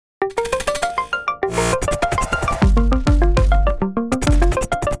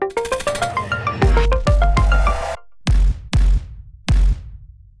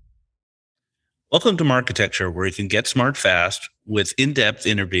Welcome to Marketecture, where you can get smart fast with in-depth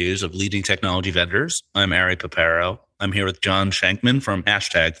interviews of leading technology vendors. I'm Ari Paparo. I'm here with John Shankman from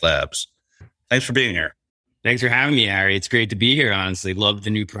Hashtag Labs. Thanks for being here. Thanks for having me, Ari. It's great to be here, honestly. Love the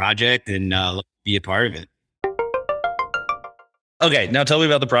new project and love to be a part of it. Okay, now tell me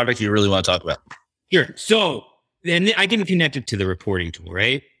about the product you really want to talk about. Sure. So then I can connect it to the reporting tool,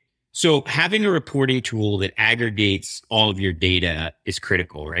 right? So having a reporting tool that aggregates all of your data is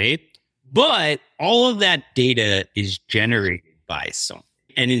critical, right? But all of that data is generated by someone.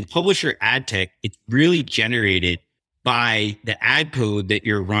 And in publisher ad tech, it's really generated by the ad code that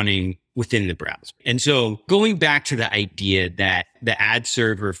you're running within the browser. And so going back to the idea that the ad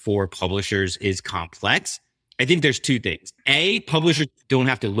server for publishers is complex, I think there's two things. A, publishers don't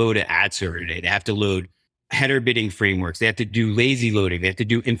have to load an ad server today. They have to load header bidding frameworks. They have to do lazy loading. They have to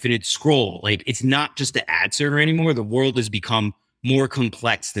do infinite scroll. Like, it's not just the ad server anymore. The world has become more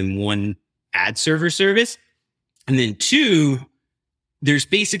complex than one ad server service. And then two, there's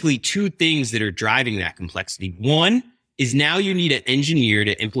basically two things that are driving that complexity. One is now you need an engineer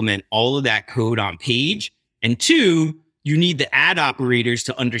to implement all of that code on page. And two, you need the ad operators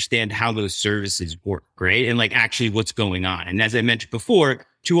to understand how those services work, right? And like actually what's going on. And as I mentioned before,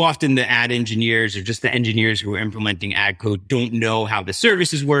 too often the ad engineers or just the engineers who are implementing ad code don't know how the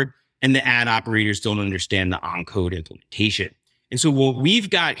services work, and the ad operators don't understand the on-code implementation. And so what we've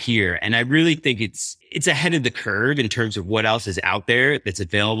got here, and I really think it's ahead of the curve in terms of what else is out there that's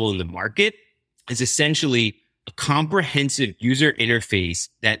available in the market, is essentially a comprehensive user interface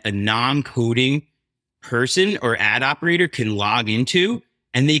that a non-coding person or ad operator can log into,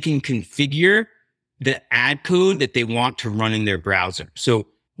 and they can configure the ad code that they want to run in their browser. So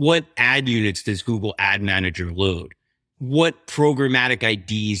what ad units does Google Ad Manager load? What programmatic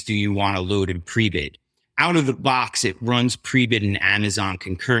IDs do you want to load in Prebid? Out of the box, it runs Prebid and Amazon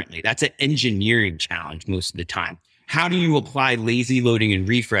concurrently. That's an engineering challenge most of the time. How do you apply lazy loading and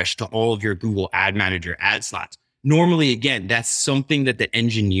refresh to all of your Google Ad Manager ad slots? Normally, again, that's something that the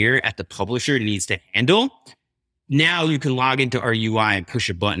engineer at the publisher needs to handle. Now you can log into our UI and push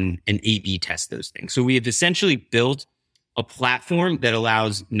a button and A/B test those things. So we have essentially built a platform that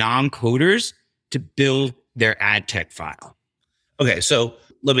allows non-coders to build their ad tech file. Okay, so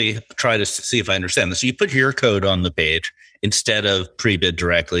let me try to see if I understand this. So you put your code on the page instead of Prebid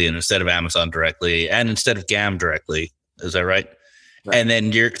directly, and instead of Amazon directly, and instead of GAM directly. Is that right? Right. And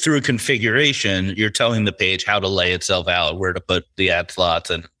then you're through configuration, you're telling the page how to lay itself out, where to put the ad slots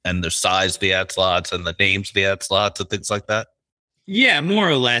and the size of the ad slots and the names of the ad slots and things like that. Yeah, more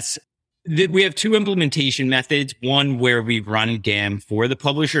or less. We have two implementation methods, one where we run GAM for the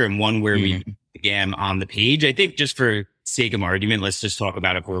publisher and one where we do GAM on the page. I think just for sake of argument, let's just talk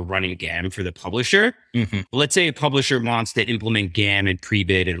about if we're running GAM for the publisher. Let's say a publisher wants to implement GAM and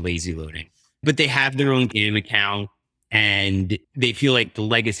Prebid and lazy loading, but they have their own GAM account and they feel like the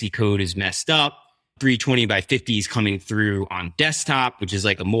legacy code is messed up. 320 by 50 is coming through on desktop, which is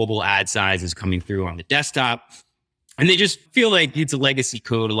like a mobile ad size is coming through on the desktop. And they just feel like it's a legacy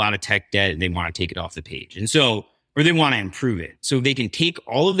code, a lot of tech debt, and they want to take it off the page. And so, or they want to improve it. So they can take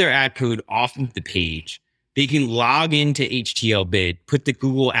all of their ad code off of the page. They can log into HTLBid, put the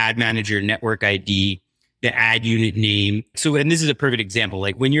Google Ad Manager network ID, the ad unit name. So, and this is a perfect example.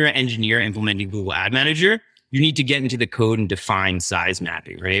 Like when you're an engineer implementing Google Ad Manager, you need to get into the code and define size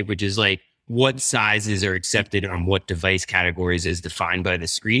mapping, right? Which is like what sizes are accepted on what device categories is defined by the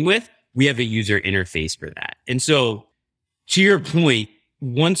screen width. We have a user interface for that. And so to your point,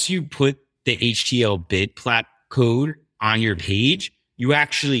 once you put the HTLBid plat code on your page, you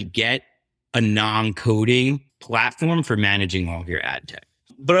actually get a non-coding platform for managing all of your ad tech.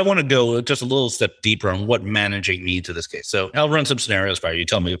 But I want to go just a little step deeper on what managing means in this case. So I'll run some scenarios by you. You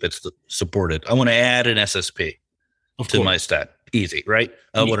tell me if it's supported. I want to add an SSP to my stack. Easy, right?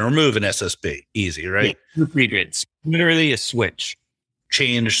 I want to remove an SSP. Easy, right? It's literally a switch.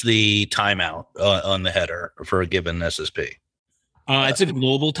 Change the timeout on the header for a given SSP. It's a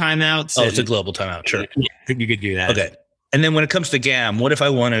global timeout. So it's a global timeout. Sure. Yeah, I think you could do that. Okay. And then when it comes to GAM, what if I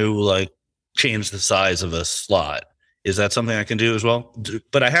want to like change the size of a slot? Is that something I can do as well?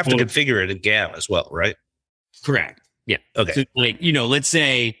 But I have to configure it in GAM as well, right? Correct. Yeah. Okay. So like, let's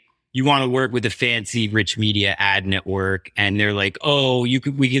say you want to work with a fancy rich media ad network and they're like, oh, you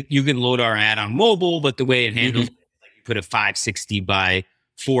can load our ad on mobile, but the way it handles it, like you put a 560 by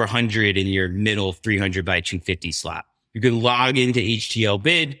 400 in your middle 300 by 250 slot. You can log into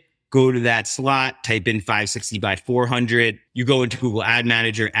HTLBid, go to that slot, type in 560 by 400. You go into Google Ad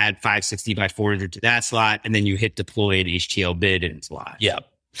Manager, add 560 by 400 to that slot, and then you hit deploy in HTLBid and it's live. Yeah.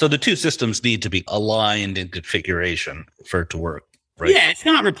 So the two systems need to be aligned in configuration for it to work. right? Yeah, it's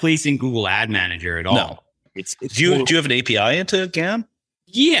not replacing Google Ad Manager at all. No. It's Do you have an API into GAM?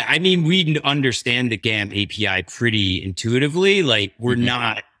 Yeah, I mean, we understand the GAM API pretty intuitively. Like, we're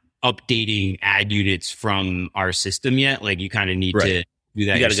not updating ad units from our system yet. Like, you kind of need to do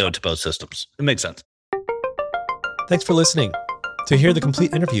that. You got to go into both systems. It makes sense. Thanks for listening. To hear the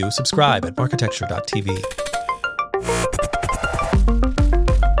complete interview, subscribe at marketecture.tv.